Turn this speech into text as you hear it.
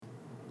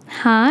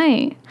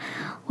Hi,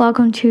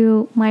 welcome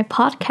to my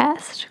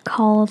podcast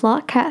called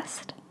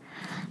Lotcast.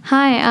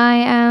 Hi, I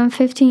am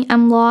 15.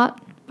 I'm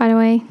Lot, by the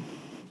way,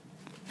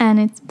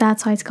 and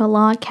that's why it's called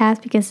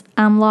Lotcast because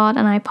I'm Lot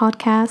and I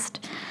podcast.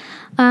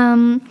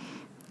 I'm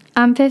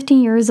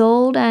 15 years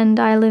old and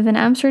I live in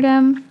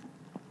Amsterdam,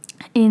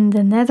 in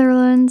the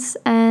Netherlands,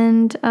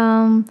 and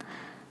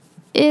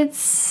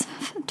it's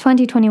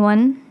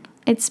 2021.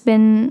 It's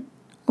been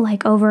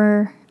like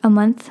over a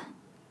month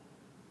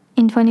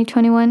in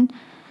 2021.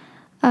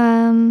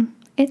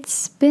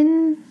 It's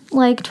been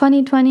like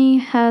 2020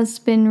 has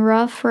been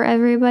rough for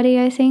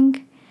everybody, I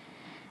think.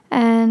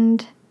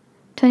 And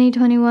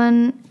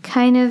 2021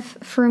 kind of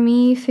for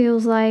me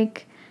feels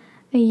like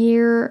a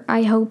year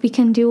I hope we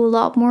can do a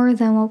lot more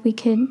than what we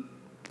could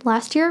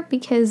last year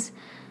because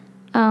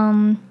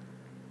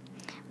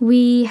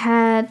we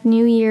had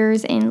New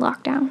Year's in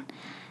lockdown.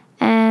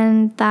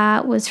 And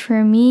that was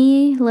for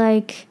me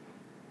like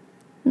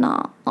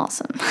not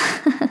awesome.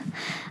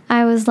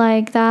 I was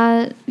like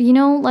that,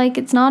 like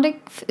it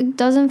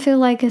doesn't feel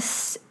like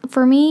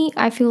for me,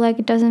 I feel like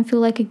it doesn't feel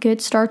like a good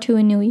start to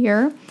a new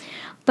year.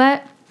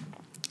 But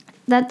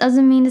that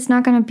doesn't mean it's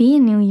not going to be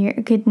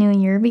a good new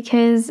year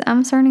because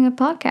I'm starting a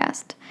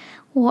podcast.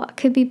 What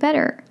could be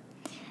better?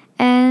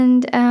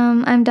 And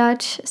I'm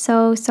Dutch,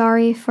 so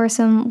sorry for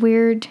some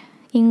weird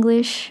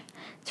English.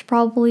 It's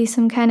probably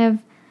some kind of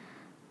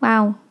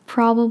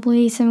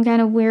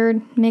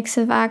weird mix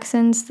of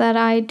accents that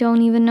I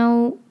don't even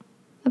know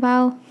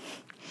about.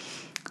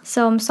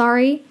 So I'm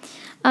sorry.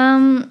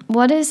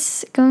 What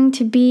is going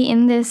to be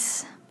in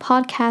this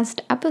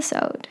podcast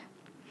episode?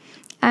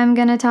 I'm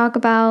going to talk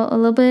about a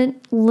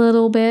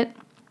little bit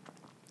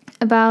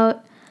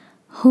about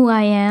who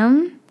I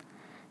am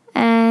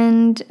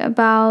and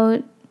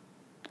about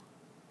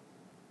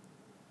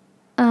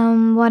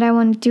what I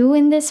want to do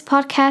in this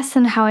podcast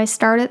and how I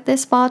started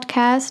this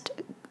podcast.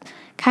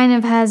 Kind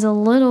of has a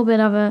little bit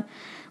of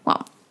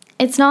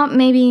it's not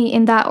maybe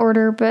in that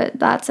order, but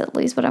that's at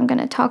least what I'm going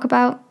to talk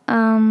about.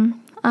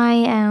 I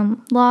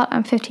am Lot.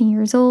 I'm 15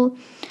 years old.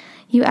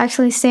 You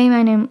actually say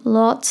my name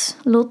Lot.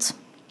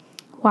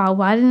 Wow,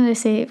 why didn't I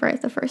say it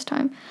right the first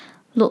time?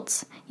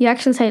 Lots. You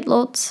actually say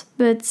Lots,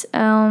 but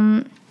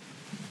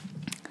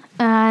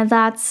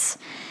that's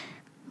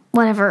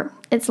whatever.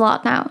 It's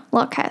Lot now.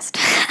 Lotcast.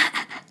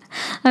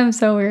 I'm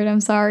so weird.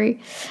 I'm sorry.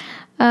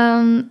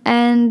 And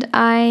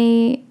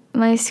my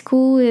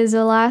school is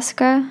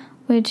Alaska,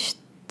 which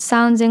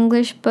sounds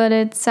English, but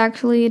it's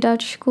actually a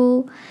Dutch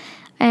school.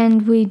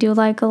 And we do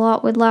like a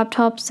lot with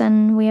laptops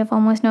and we have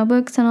almost no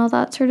books and all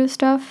that sort of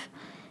stuff.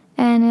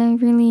 And I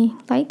really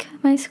like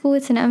my school.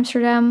 It's in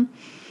Amsterdam.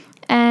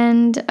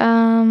 And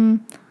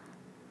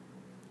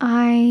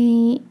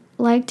I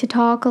like to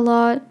talk a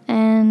lot.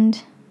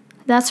 And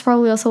that's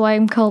probably also why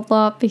I'm called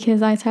Lot,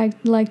 because I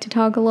like to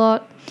talk a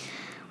lot.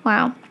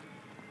 Wow.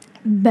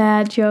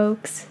 Bad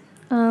jokes.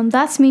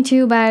 That's me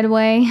too, by the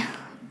way.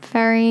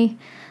 Very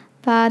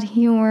bad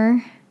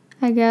humor,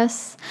 I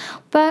guess.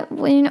 But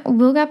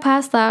we'll get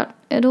past that.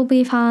 It'll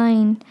be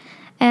fine.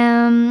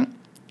 And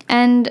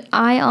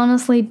I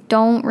honestly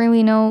don't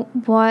really know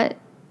what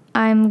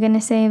I'm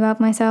gonna say about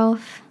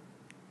myself.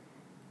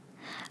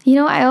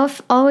 I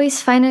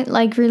always find it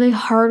like really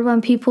hard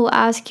when people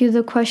ask you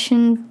the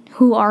question,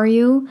 who are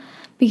you?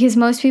 Because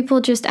most people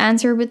just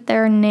answer with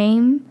their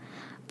name.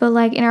 But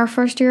like in our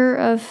first year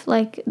of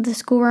like the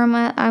school where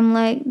I'm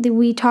at,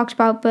 we talked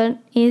about, but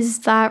is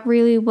that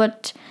really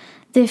what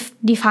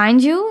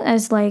defines you?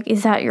 As like,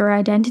 is that your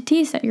identity?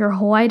 Is that your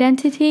whole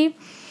identity?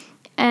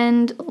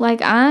 And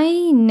like,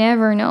 I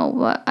never know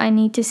what I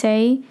need to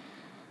say.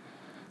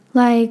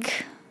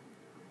 Like,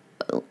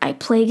 I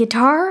play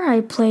guitar, I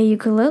play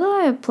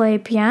ukulele, I play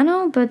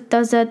piano, but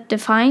does that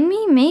define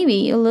me?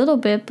 Maybe a little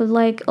bit, but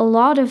like a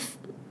lot of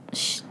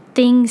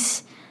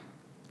things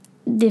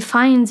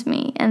defines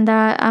me, and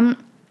that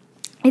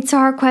it's a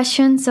hard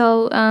question,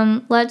 so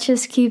let's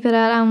just keep it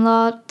at I'm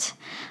Lot.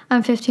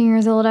 I'm 15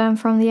 years old. I'm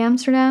from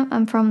Amsterdam.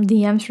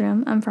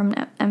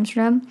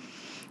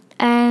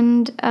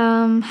 And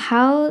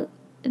how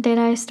did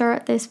I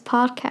start this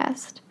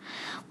podcast?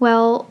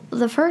 Well,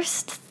 the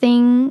first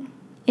thing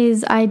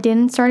is I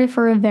didn't start it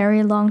for a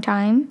very long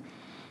time.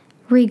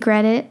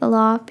 Regret it a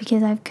lot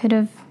because I could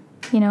have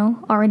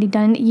already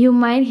done it. You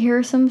might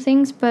hear some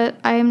things, but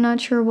I am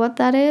not sure what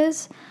that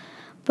is.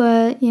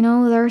 But,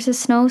 there's a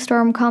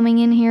snowstorm coming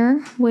in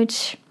here,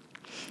 which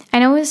I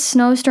know a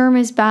snowstorm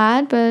is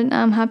bad, but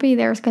I'm happy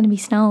there's going to be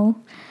snow.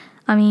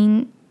 I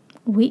mean,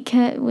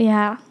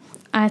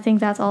 I think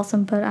that's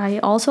awesome. But I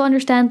also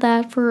understand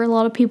that for a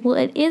lot of people,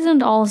 it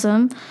isn't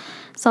awesome.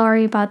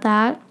 Sorry about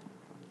that.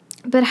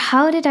 But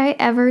how did I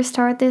ever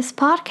start this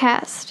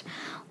podcast?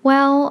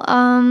 Well,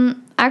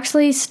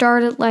 actually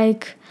started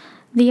like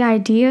the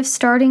idea of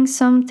starting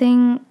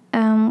something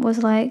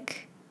was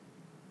like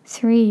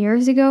 3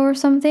 years ago or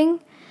something,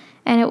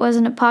 and it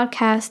wasn't a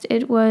podcast,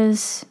 it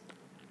was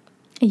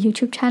a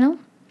YouTube channel.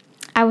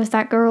 I was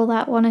that girl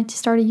that wanted to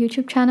start a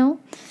YouTube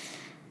channel.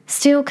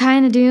 Still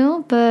kind of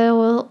do, but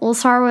we'll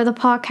start with a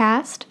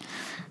podcast.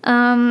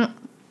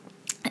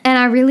 And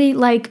I really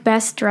like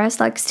Best Dressed,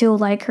 like still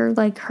like her.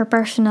 Like her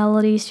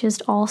personality is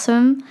just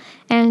awesome.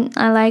 And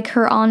I like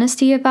her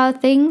honesty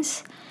about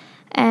things.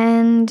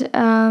 And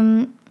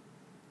I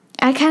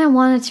kind of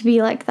wanted to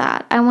be like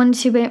that. I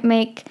wanted to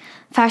make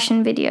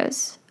fashion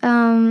videos.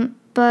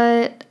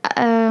 But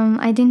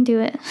I didn't do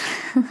it.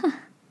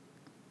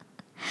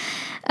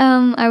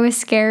 I was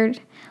scared.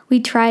 I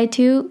tried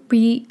to,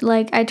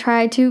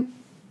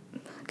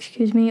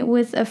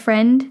 with a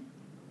friend.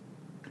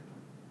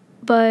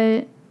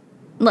 But,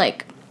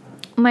 like,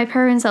 my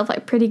parents have,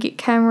 like, pretty good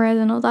cameras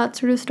and all that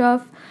sort of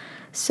stuff.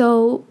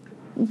 So,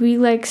 we,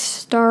 like,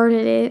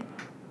 started it.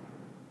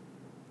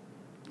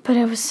 But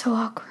it was so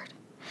awkward.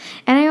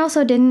 And I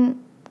also didn't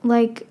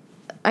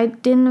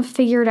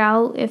figure it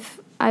out if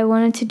I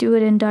wanted to do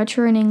it in Dutch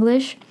or in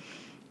English.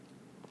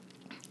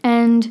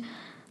 And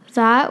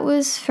that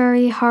was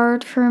very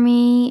hard for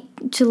me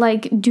to,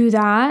 like, do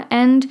that.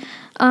 And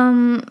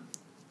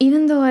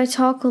even though I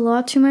talk a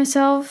lot to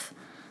myself,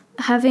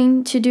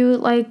 having to do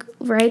it, like,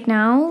 right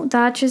now,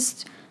 that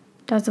just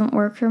doesn't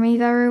work for me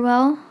very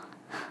well.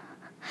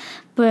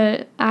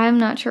 But I'm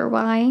not sure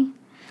why.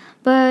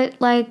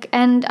 But, like,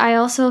 and I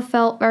also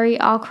felt very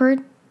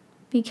awkward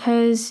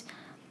because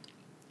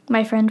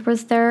my friend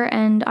was there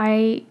and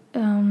I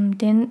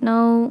didn't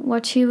know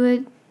what she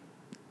would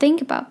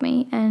think about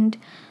me and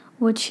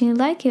would she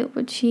like it,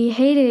 would she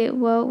hate it,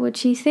 what would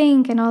she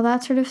think, and all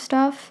that sort of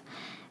stuff.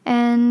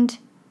 And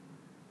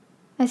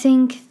I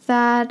think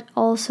that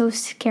also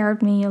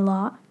scared me a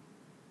lot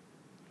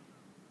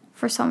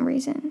for some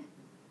reason.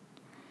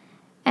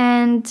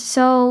 And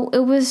so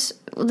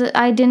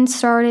I didn't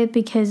start it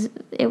because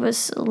it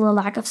was the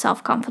lack of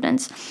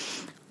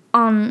self-confidence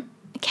on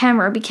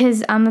camera,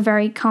 because I'm a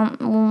very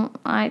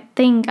I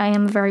think I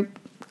am a very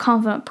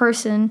confident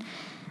person,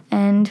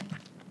 and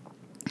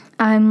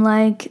I'm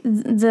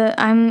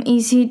I'm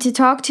easy to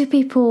talk to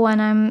people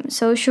and I'm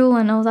social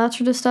and all that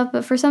sort of stuff,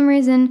 but for some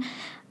reason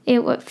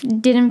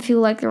it didn't feel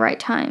like the right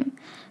time.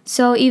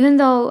 So even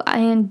though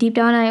deep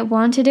down I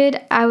wanted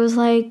it, I was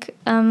like,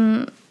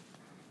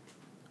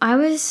 I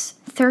was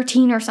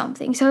 13 or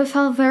something, so it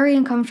felt very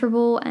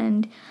uncomfortable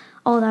and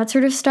all that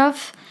sort of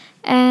stuff.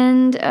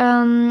 And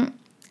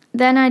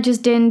then I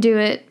just didn't do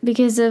it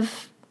because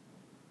of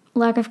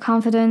lack of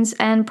confidence,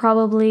 and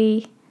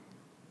probably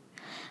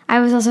I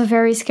was also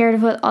very scared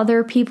of what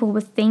other people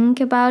would think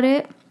about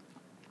it,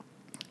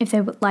 if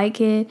they would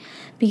like it,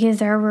 because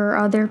there were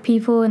other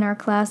people in our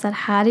class that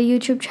had a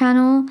YouTube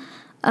channel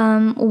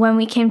when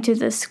we came to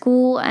the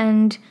school,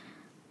 and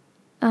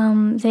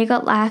they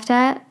got laughed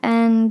at,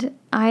 and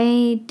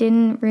I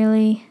didn't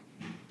really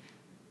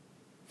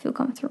feel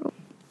comfortable.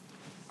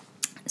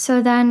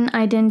 So then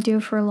I didn't do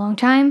it for a long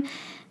time.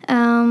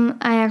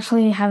 I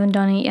actually haven't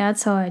done it yet,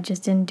 so I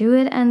just didn't do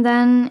it. And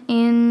then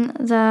in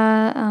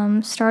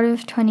the start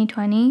of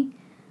 2020,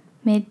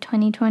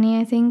 mid-2020,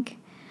 I think,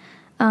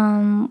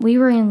 we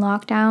were in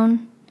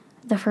lockdown,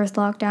 the first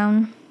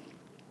lockdown.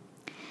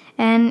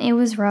 And it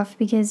was rough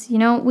because,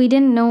 we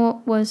didn't know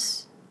what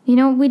was,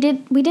 we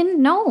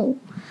didn't know.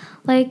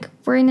 Like,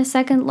 we're in a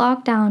second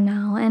lockdown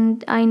now,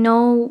 and I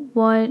know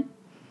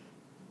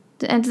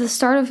at the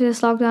start of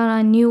this lockdown,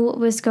 I knew what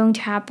was going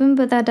to happen,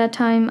 but at that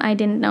time, I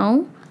didn't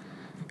know.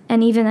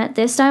 And even at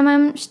this time,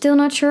 I'm still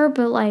not sure,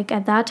 but, like,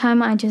 at that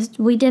time,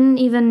 we didn't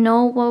even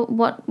know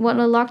what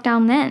a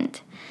lockdown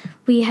meant.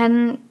 We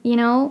hadn't,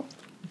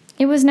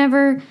 it was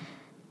never,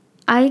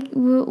 I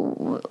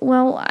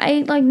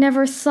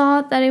never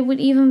thought that it would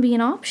even be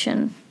an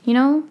option,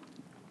 Not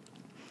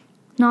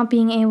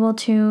being able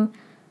to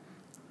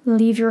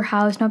leave your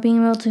house, not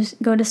being able to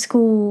go to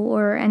school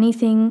or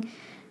anything,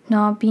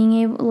 not being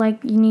able,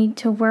 you need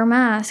to wear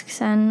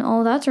masks and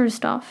all that sort of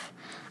stuff.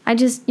 I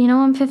just,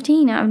 I'm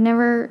 15. I've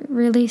never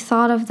really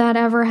thought of that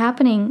ever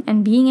happening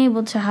and being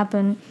able to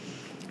happen.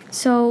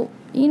 So,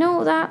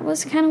 that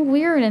was kind of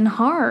weird and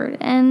hard.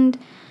 And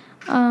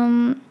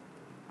I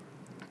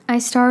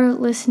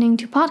started listening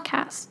to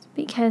podcasts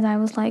because I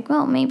was like,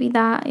 well, maybe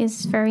that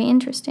is very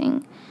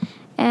interesting.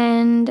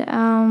 And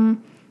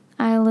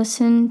I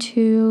listened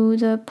to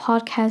the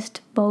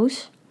podcast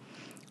Bose,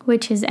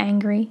 which is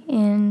angry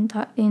in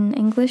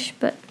English,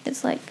 but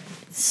it's like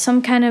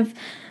some kind of,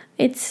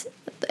 it's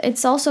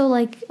also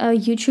like a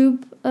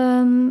YouTube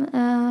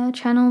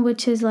channel,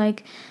 which is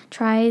like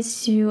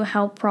tries to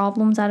help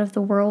problems out of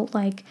the world.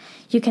 Like,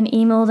 you can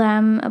email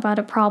them about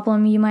a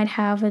problem you might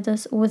have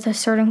with a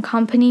certain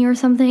company or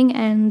something,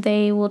 and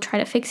they will try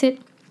to fix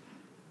it.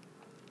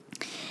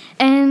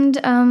 And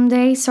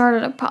they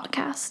started a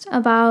podcast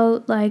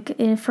about, like,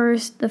 the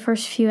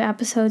first few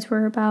episodes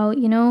were about,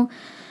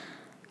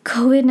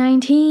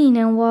 COVID-19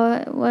 and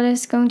what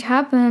is going to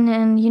happen,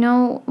 and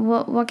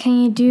what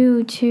can you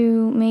do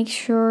to make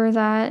sure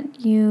that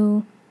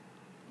you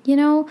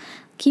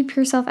keep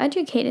yourself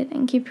educated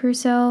and keep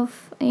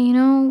yourself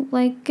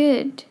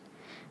good,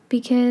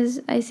 because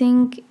I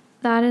think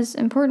that is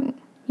important.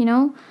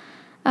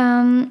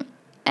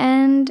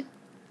 And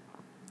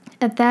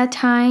at that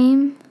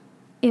time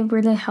it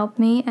really helped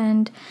me,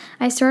 and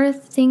I started to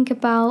think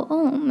about,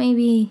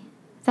 maybe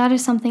that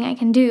is something I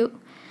can do.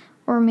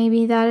 or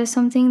maybe that is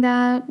something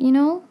that,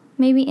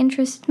 maybe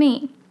interests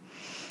me.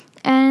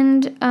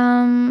 And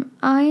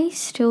I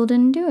still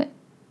didn't do it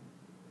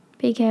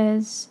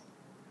because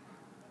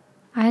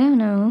I don't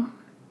know.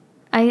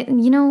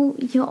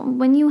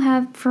 When you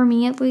have, for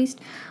me at least,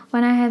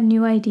 when I have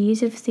new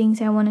ideas of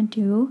things I want to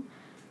do,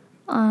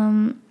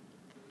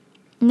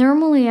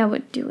 normally I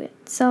would do it.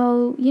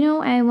 So,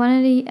 I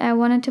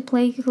wanted to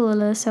play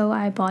ukulele, so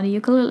I bought a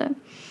ukulele.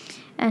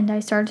 And I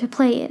started to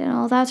play it and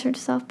all that sort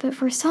of stuff. But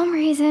for some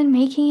reason,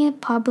 making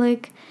it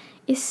public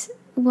it's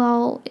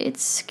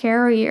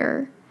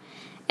scarier.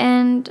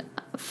 And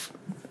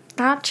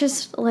that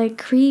just,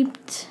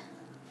 creeped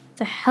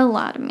the hell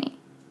out of me.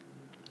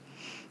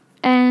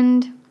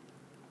 And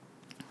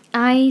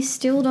I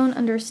still don't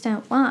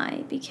understand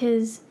why,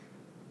 because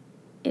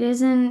it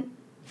isn't,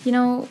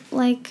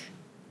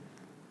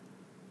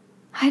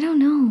 I don't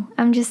know.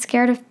 I'm just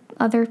scared of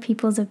other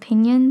people's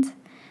opinions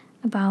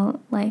about,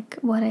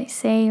 what I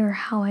say or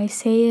how I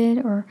say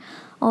it or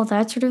all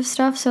that sort of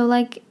stuff. So,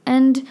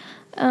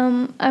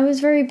 I was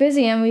very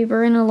busy and we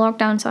were in a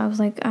lockdown, so I was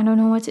like, I don't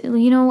know what to,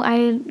 I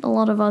had a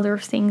lot of other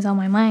things on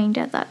my mind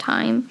at that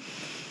time.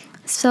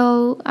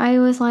 So I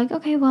was like,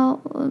 okay,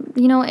 well,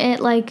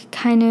 it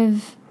kind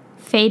of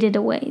faded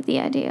away, the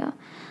idea,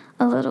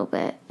 a little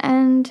bit.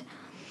 And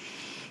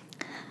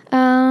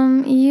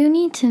you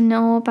need to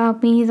know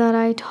about me that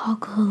I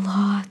talk a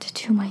lot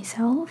to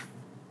myself.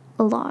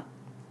 A lot.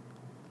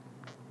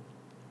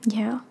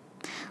 Yeah.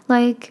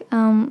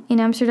 In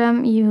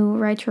Amsterdam, you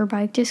ride your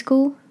bike to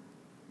school.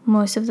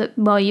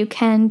 You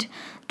can't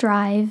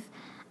drive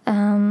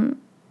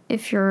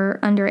if you're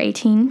under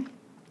 18.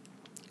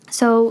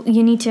 So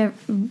you need to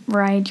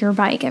ride your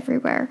bike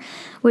everywhere,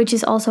 which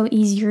is also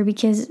easier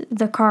because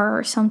the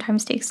car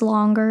sometimes takes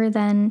longer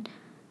than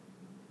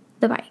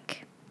the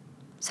bike.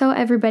 So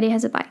everybody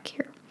has a bike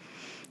here.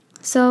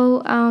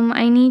 So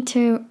I need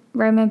to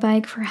ride my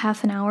bike for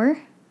half an hour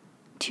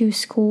to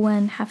school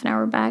and half an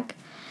hour back.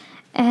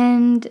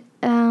 And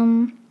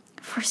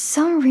for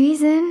some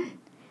reason,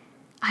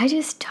 I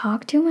just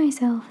talk to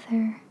myself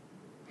there.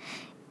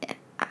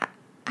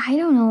 I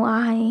don't know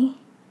why.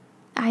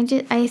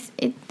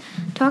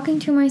 Talking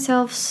to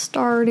myself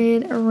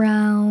started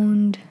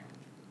around,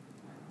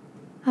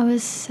 I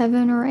was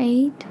 7 or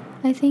 8,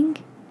 I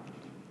think.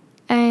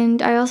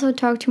 And I also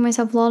talk to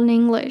myself a lot in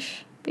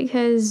English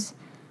because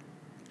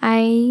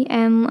I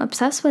am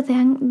obsessed with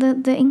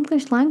the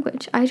English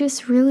language. I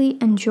just really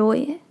enjoy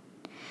it.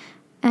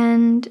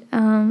 And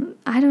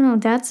I don't know,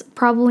 that's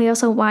probably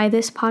also why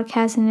this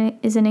podcast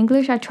is in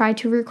English. I tried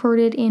to record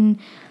it in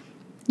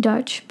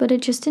Dutch, but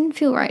it just didn't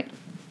feel right.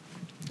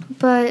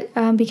 But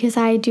because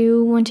I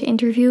do want to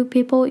interview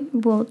people,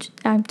 we'll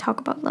talk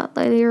about that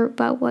later,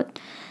 about what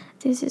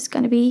this is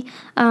going to be.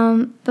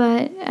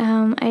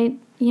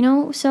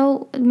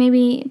 So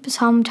maybe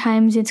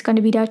sometimes it's going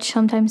to be Dutch,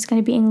 sometimes it's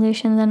going to be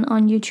English, and then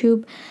on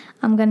YouTube,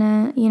 I'm going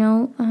to,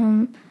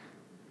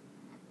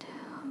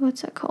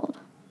 what's that called?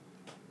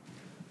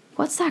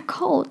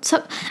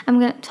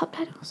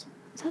 Subtitles?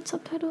 Is that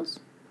subtitles?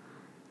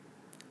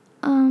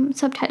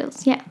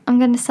 Subtitles, yeah. I'm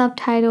going to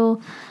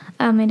subtitle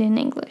it in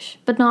English,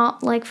 but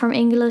not from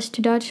English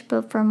to Dutch,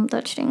 but from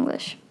Dutch to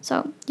English.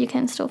 So you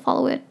can still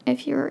follow it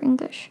if you're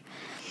English.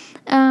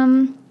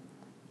 I'm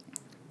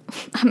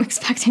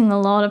expecting a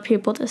lot of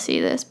people to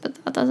see this,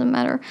 but that doesn't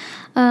matter.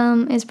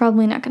 It's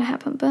probably not going to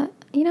happen, but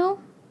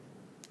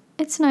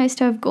it's nice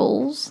to have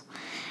goals.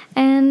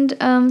 And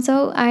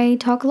so I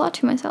talk a lot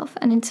to myself,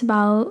 and it's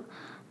about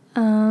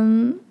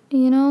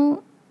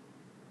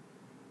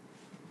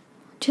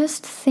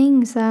just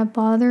things that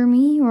bother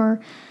me, or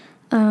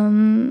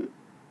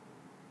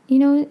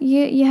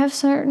you have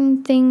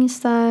certain things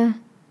that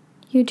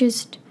you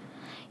just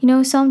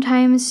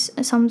sometimes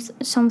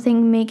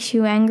something makes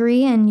you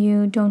angry and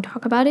you don't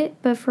talk about it.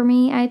 But for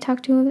me, I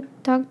talk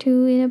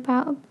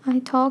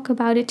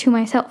about it to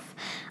myself.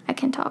 I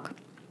can talk,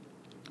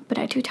 but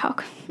I do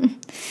talk.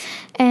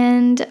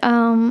 And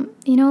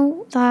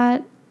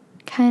that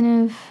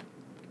kind of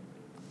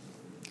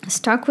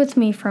stuck with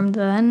me from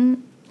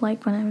then,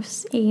 when I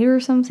was 8 or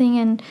something,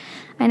 and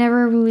I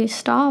never really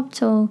stopped.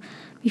 So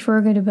before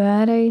I go to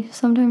bed, I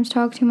sometimes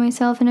talk to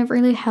myself, and it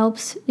really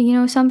helps.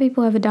 Some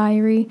people have a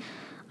diary.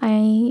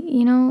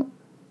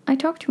 I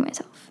talk to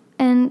myself,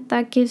 and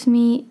that gives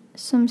me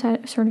some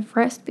sort of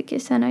rest,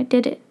 because then I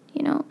did it,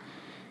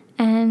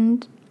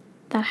 and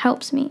that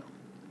helps me.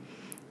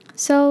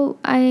 So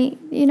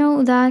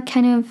that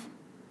kind of,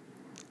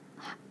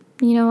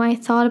 I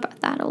thought about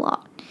that a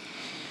lot.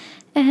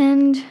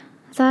 And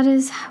that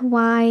is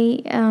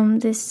why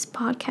this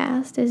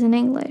podcast is in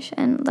English.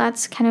 And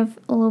that's kind of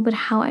a little bit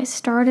how I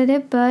started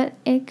it, but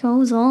it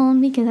goes on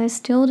because I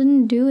still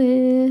didn't do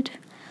it.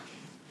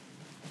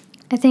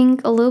 I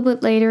think a little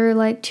bit later,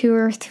 2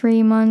 or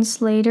 3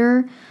 months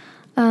later,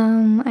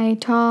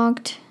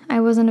 I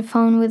was on the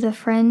phone with a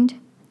friend,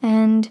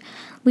 and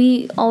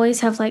we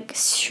always have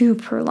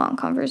super long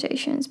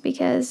conversations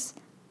because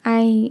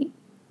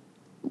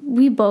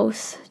we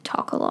both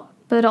talk a lot,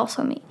 but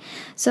also me.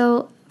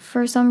 So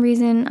for some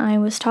reason I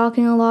was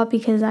talking a lot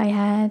because I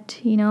had,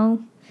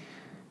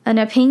 an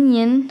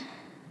opinion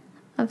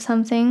of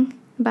something,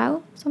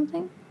 about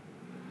something.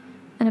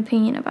 An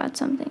opinion about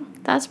something.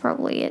 That's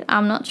probably it.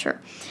 I'm not sure.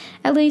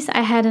 At least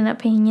I had an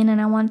opinion and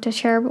I wanted to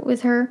share it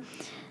with her.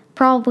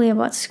 Probably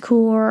about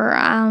school, or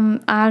I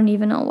don't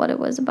even know what it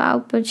was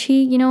about. But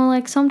she,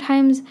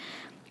 sometimes,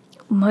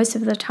 most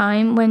of the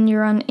time, when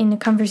you're in a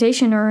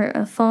conversation or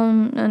a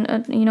phone,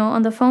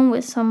 on the phone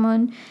with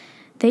someone,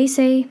 they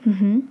say,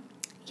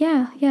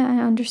 yeah, I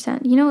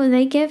understand.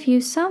 They give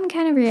you some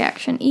kind of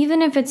reaction.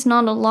 Even if it's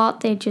not a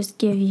lot, they just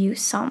give you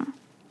some.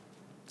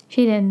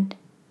 She didn't.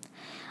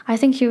 I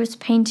think she was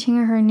painting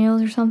her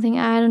nails or something.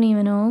 I don't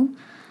even know.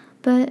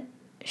 But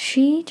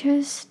she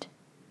just...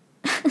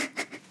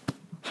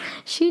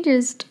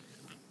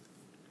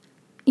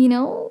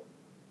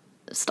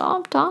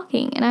 stopped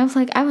talking. And I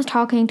was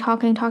talking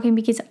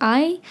because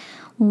I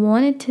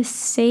wanted to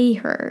say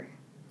her.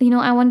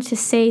 I wanted to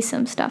say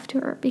some stuff to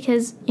her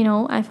because,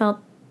 I felt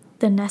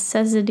the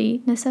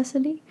necessity,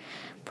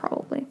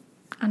 probably,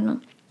 I don't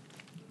know,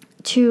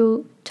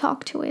 to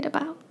talk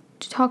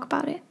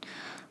about it.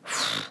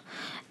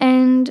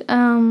 And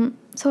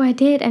so I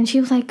did, and she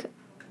was like,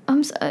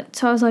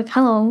 so I was like,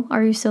 hello,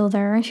 are you still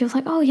there? And she was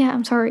like, oh yeah,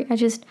 I'm sorry, I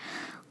just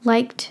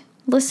liked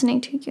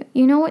listening to you.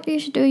 You know what you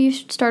should do? You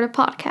should start a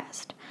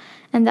podcast.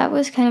 And that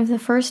was kind of the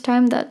first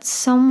time that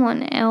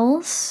someone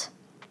else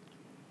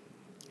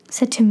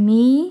said to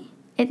me,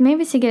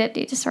 maybe it's a good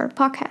idea to start a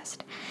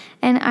podcast.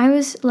 And I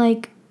was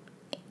like,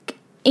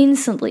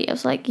 instantly, I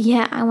was like,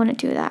 yeah, I want to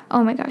do that.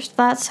 Oh my gosh,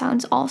 that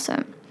sounds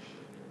awesome.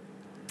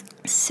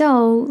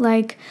 So,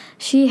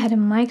 she had a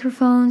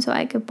microphone, so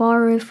I could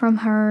borrow it from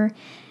her.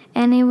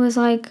 And it was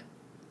that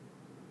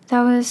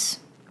was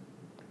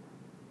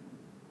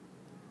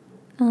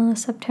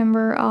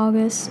September,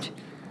 August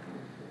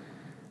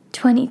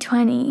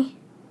 2020.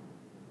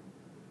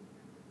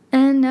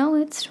 And now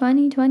it's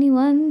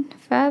 2021,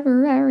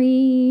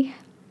 February.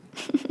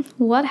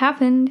 What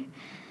happened?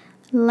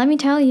 Let me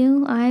tell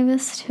you, I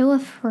was still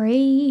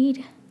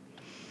afraid.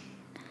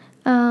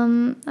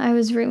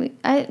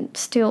 I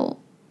still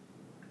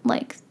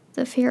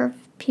the fear of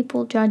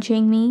people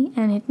judging me,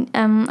 and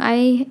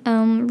I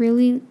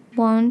really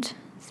want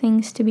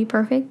things to be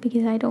perfect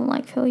because I don't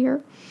like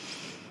failure.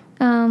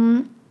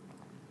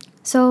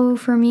 So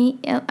for me,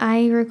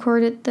 I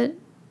recorded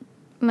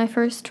my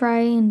first try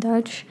in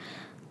Dutch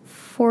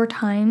 4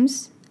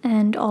 times,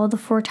 and all the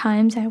 4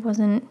 times I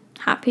wasn't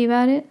happy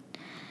about it.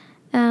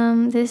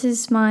 This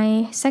is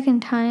my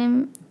second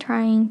time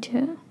trying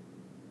to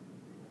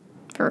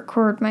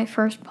record my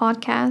first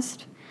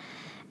podcast,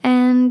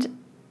 and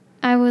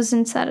I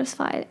wasn't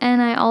satisfied.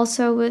 And I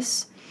also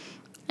was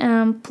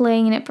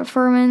playing in a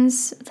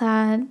performance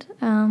that,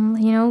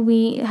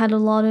 we had a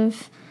lot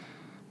of,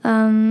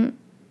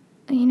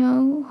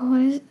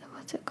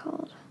 what's it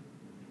called?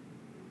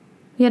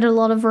 We had a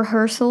lot of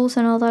rehearsals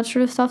and all that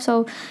sort of stuff.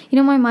 So,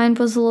 my mind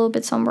was a little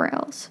bit somewhere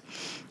else.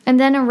 And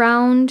then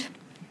around,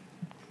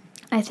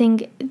 I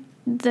think,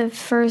 the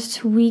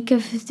first week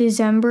of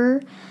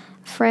December,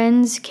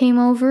 friends came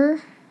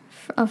over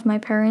of my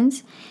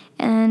parents,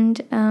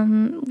 and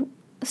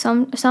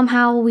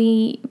somehow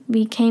we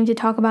came to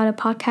talk about a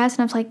podcast,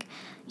 and I was like,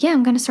 yeah,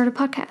 I'm gonna start a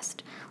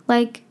podcast.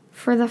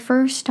 For the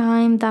first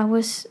time, that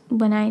was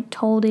when I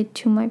told it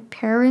to my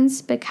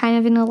parents, but kind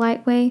of in a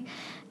light way,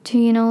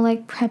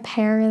 to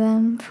prepare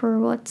them for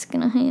what's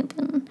gonna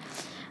happen.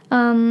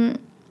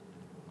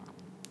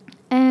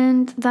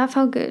 And that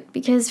felt good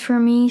because for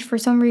me, for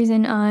some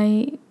reason,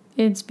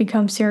 it's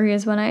become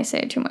serious when I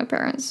say it to my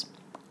parents.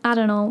 I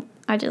don't know.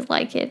 I just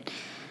like it.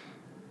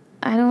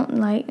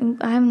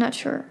 I'm not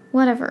sure.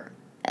 Whatever.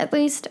 At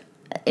least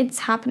it's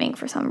happening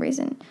for some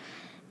reason.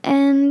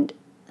 And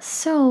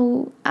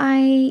so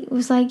I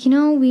was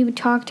we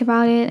talked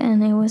about it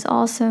and it was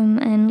awesome.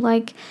 And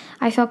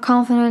I felt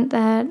confident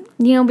that,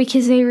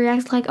 because they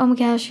react oh my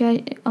gosh,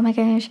 yeah,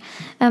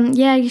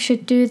 yeah, you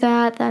should do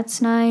that. That's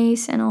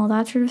nice and all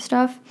that sort of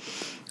stuff.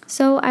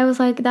 So I was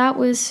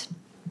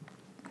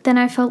then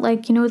I felt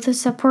the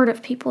support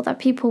of people, that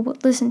people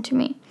would listen to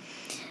me.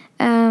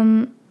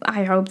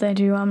 I hope they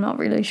do. I'm not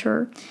really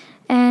sure.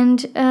 And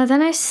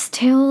then I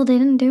still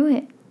didn't do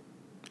it.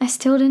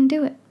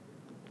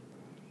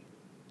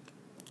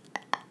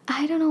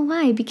 I don't know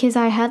why, because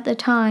I had the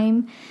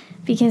time,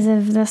 because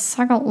of the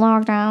second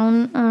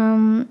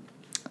lockdown,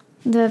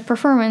 the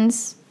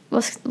performance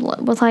was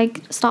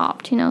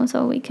stopped,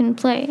 so we couldn't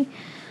play,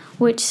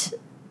 which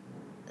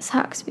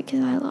sucks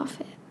because I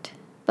love it.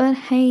 But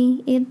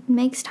hey, it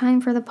makes time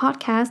for the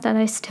podcast that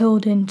I still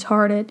didn't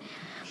start it.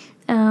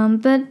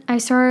 But I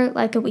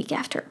started a week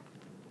after,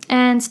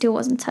 and still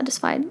wasn't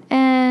satisfied,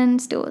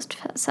 and still was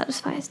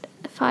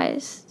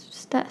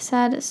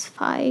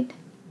satisfied.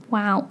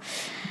 Wow.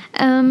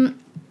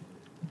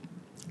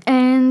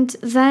 And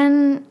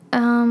then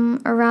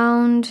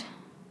around,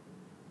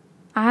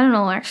 I don't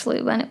know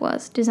actually when it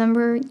was,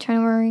 December,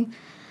 January,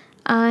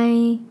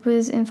 I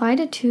was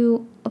invited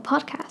to a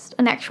podcast,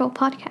 an actual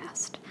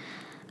podcast,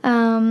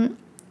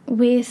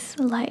 with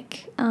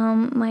like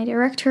my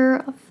director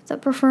of the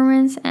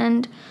performance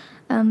and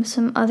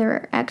some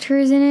other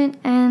actors in it,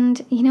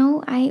 and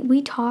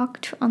we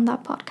talked on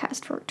that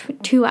podcast for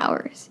 2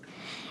 hours,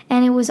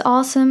 and it was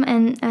awesome.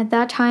 And at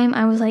that time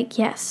I was like,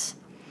 yes,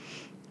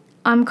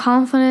 I'm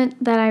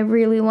confident that I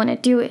really want to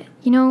do it.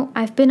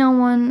 I've been on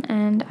one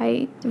and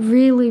I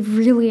really,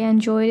 really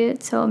enjoyed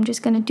it, so I'm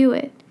just gonna do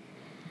it.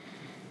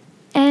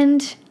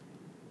 And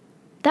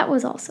that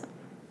was awesome.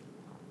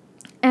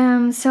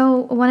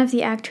 So one of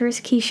the actors,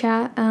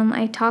 Keisha,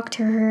 I talked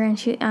to her,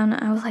 and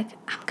I was like,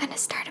 I'm gonna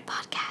start a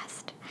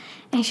podcast.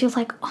 And she was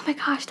like, oh my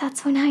gosh,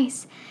 that's so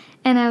nice.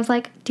 And I was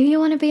like, do you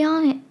want to be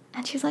on it?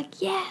 And she was like,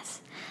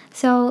 yes.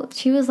 So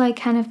she was like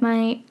kind of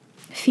my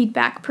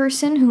feedback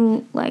person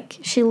who, like,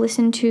 she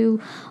listened to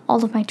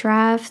all of my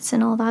drafts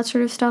and all that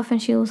sort of stuff.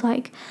 And she was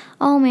like,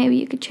 oh, maybe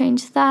you could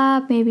change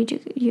that. Maybe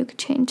you could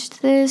change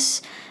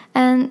this.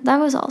 And that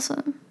was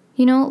awesome.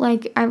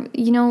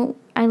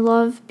 I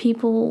love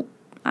people,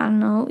 I don't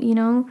know,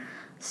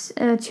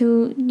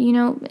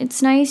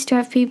 it's nice to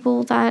have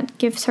people that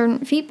give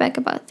certain feedback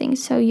about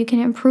things so you can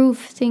improve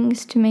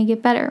things to make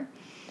it better.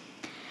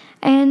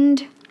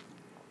 And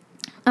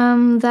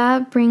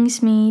that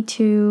brings me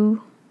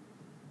to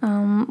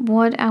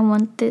what I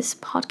want this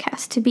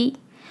podcast to be,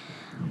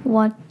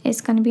 what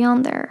is going to be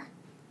on there,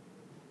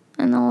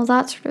 and all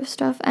that sort of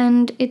stuff.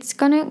 And it's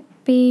gonna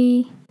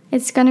be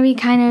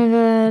kind of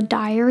a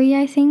diary,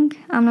 I think.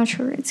 I'm not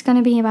sure. It's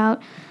gonna be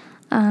about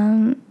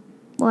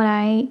what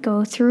I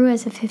go through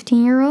as a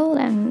 15-year-old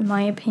and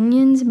my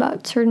opinions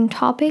about certain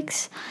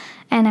topics.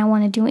 And I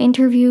want to do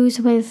interviews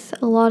with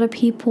a lot of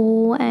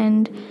people.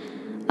 And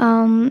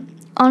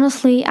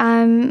honestly,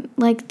 I'm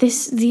like,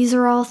 these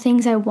are all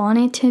things I want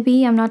it to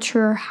be. I'm not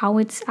sure how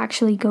it's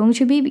actually going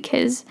to be,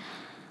 because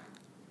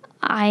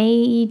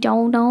I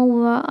don't know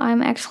what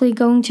I'm actually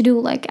going to do.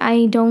 Like,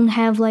 I don't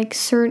have like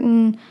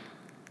certain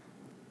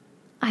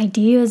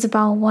ideas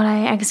about what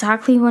I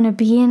exactly want to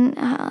be in,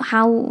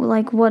 how,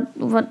 like,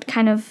 what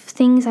kind of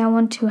things I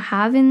want to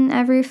have in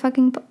every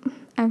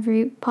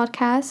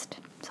podcast.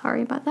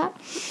 Sorry about that.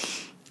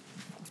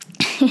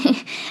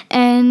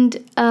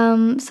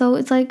 And so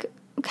it's like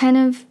kind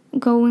of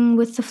going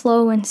with the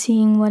flow and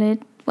seeing what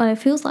it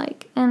feels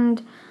like.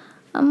 And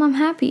I'm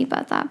happy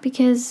about that,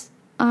 because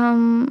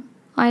I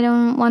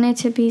don't want it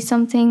to be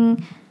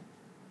something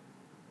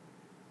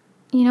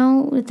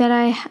that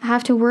I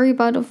have to worry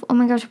about of, oh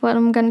my gosh, what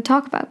I'm going to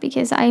talk about,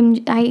 because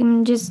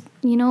I'm just,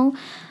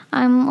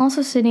 I'm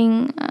also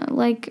sitting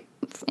like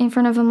in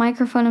front of a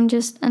microphone. I'm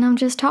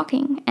just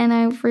talking, and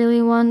I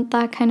really want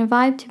that kind of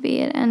vibe to be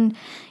it. And,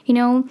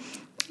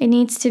 it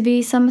needs to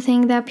be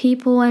something that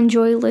people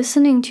enjoy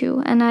listening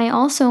to. And I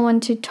also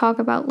want to talk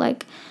about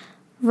like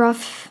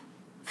rough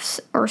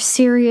or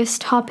serious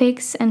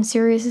topics, and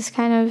serious is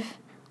kind of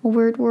a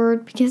weird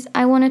word, because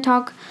I want to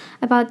talk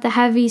about the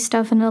heavy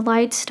stuff and the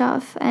light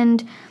stuff.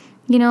 And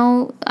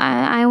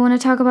I want to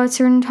talk about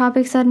certain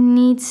topics that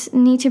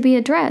need to be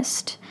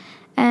addressed.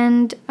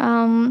 And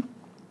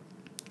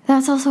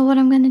that's also what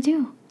I'm going to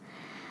do.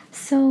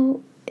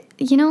 So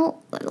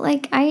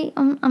like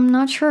I'm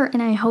not sure,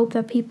 and I hope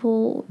that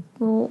people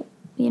will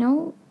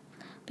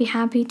be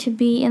happy to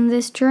be in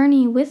this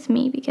journey with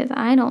me, because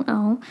I don't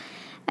know.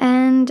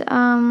 And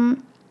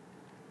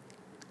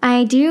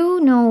I do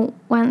know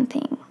one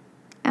thing.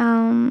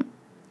 I'm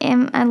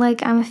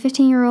a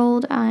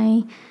 15-year-old.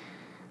 I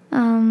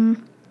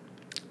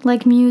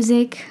like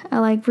music. I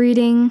like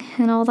reading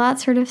and all that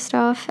sort of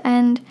stuff.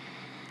 And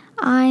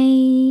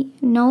I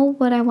know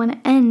what I want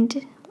to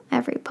end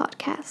every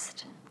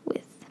podcast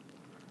with.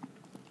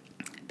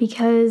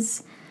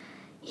 Because,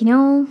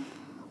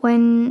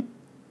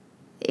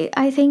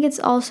 I think it's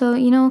also,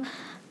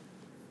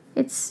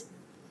 it's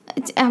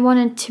I want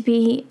it to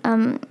be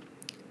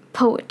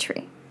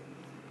poetry.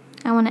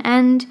 I want to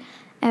end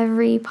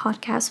every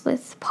podcast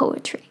with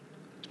poetry.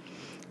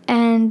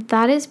 And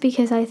that is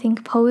because I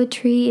think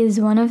poetry is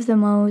one of the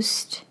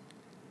most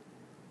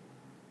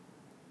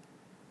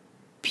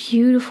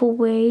beautiful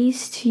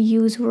ways to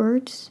use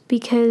words.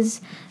 Because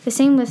the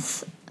same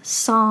with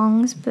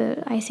songs,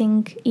 but I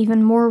think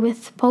even more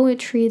with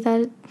poetry,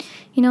 that,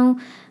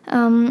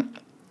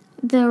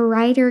 the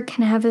writer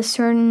can have a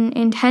certain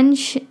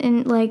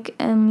intention, like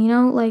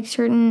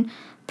certain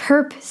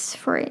purpose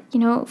for it,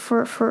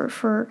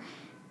 for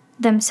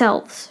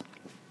themselves,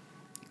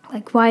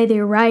 like why they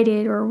write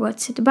it or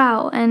what's it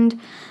about. And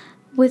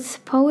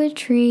with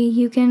poetry,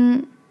 you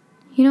can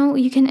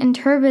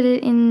interpret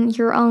it in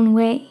your own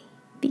way,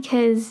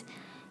 because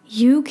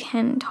you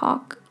can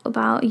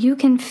you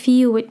can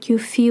feel what you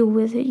feel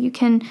with it. You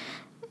can,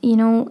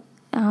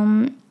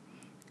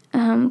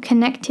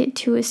 connect it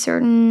to a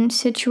certain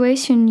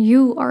situation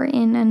you are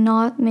in, and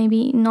not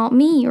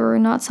me or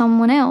not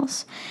someone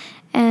else.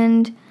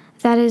 And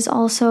that is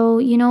also,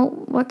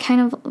 what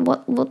kind of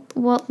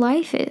what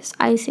life is.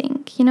 I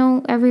think,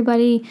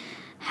 everybody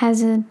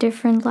has a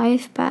different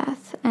life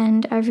path,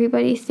 and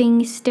everybody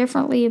thinks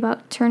differently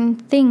about certain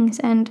things.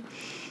 And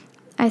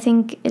I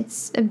think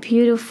it's a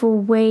beautiful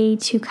way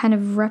to kind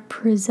of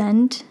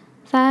represent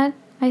that.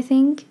 I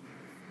think.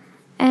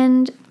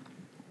 And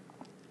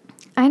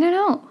I don't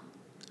know.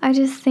 I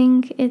just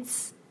think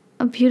it's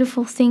a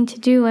beautiful thing to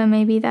do, and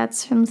maybe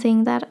that's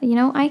something that,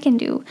 I can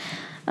do.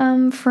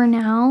 For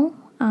now,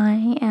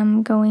 I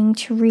am going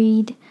to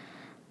read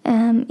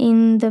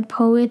in the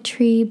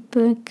poetry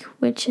book,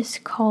 which is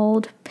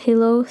called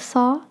Pillow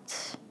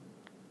Thoughts.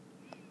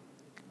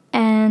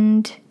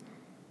 And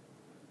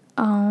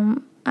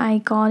I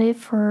got it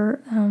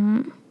for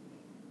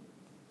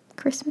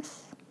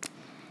Christmas.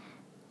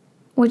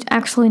 Which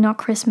actually not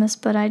Christmas,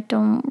 but I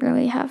don't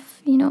really have,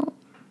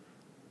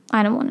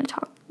 I don't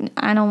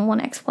want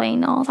to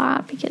explain all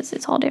that because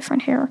it's all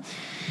different here.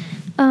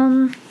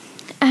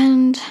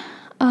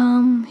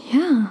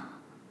 Yeah,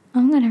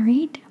 I'm going to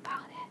read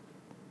about it.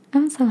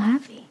 I'm so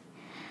happy.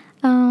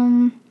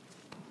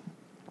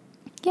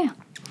 Yeah.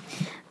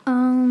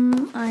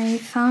 I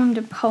found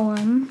a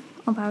poem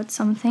about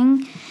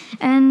something,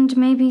 and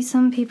maybe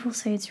some people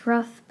say it's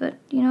rough, but,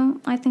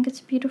 I think it's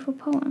a beautiful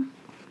poem.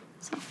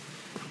 So.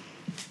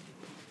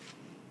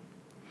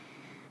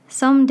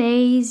 Some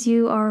days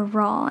you are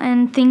raw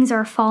and things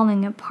are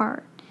falling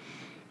apart.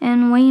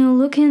 And when you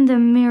look in the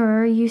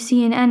mirror, you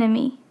see an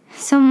enemy,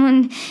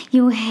 someone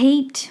you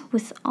hate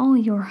with all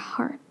your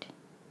heart.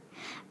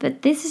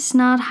 But this is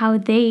not how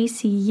they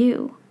see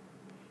you.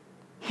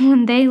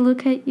 When they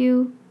look at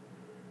you,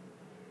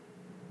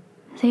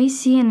 they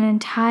see an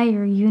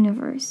entire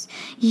universe.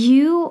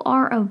 You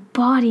are a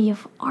body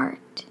of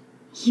art.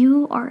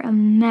 You are a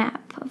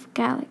map of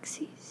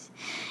galaxies.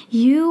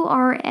 You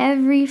are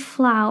every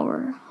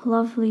flower,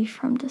 lovely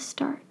from the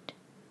start.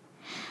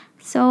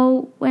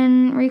 So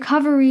when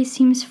recovery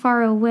seems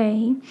far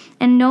away,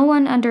 and no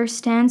one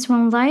understands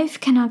when life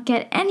cannot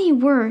get any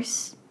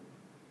worse,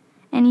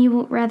 and you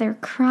would rather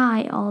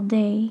cry all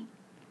day,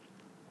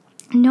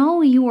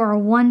 know you are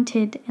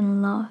wanted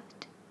and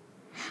loved.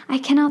 I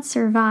cannot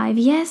survive.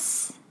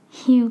 Yes,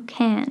 you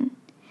can.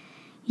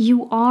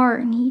 You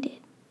are needed.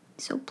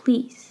 So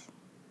please,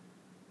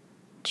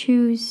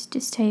 choose to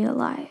stay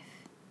alive.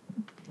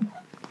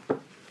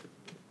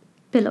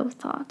 Pillow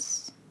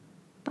Thoughts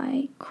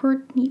by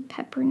Courtney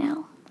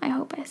Peppernell. I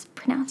hope I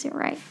pronounced it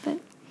right, but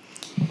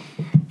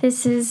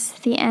this is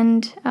the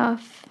end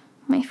of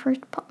my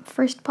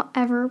first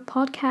ever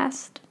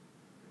podcast.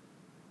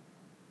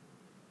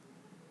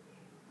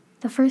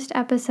 The first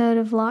episode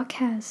of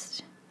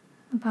Lotcast,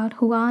 about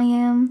who I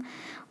am,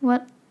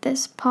 how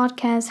this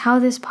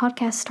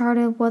podcast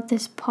started, what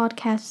this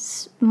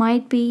podcast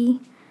might be.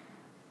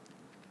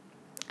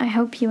 I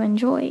hope you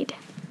enjoyed.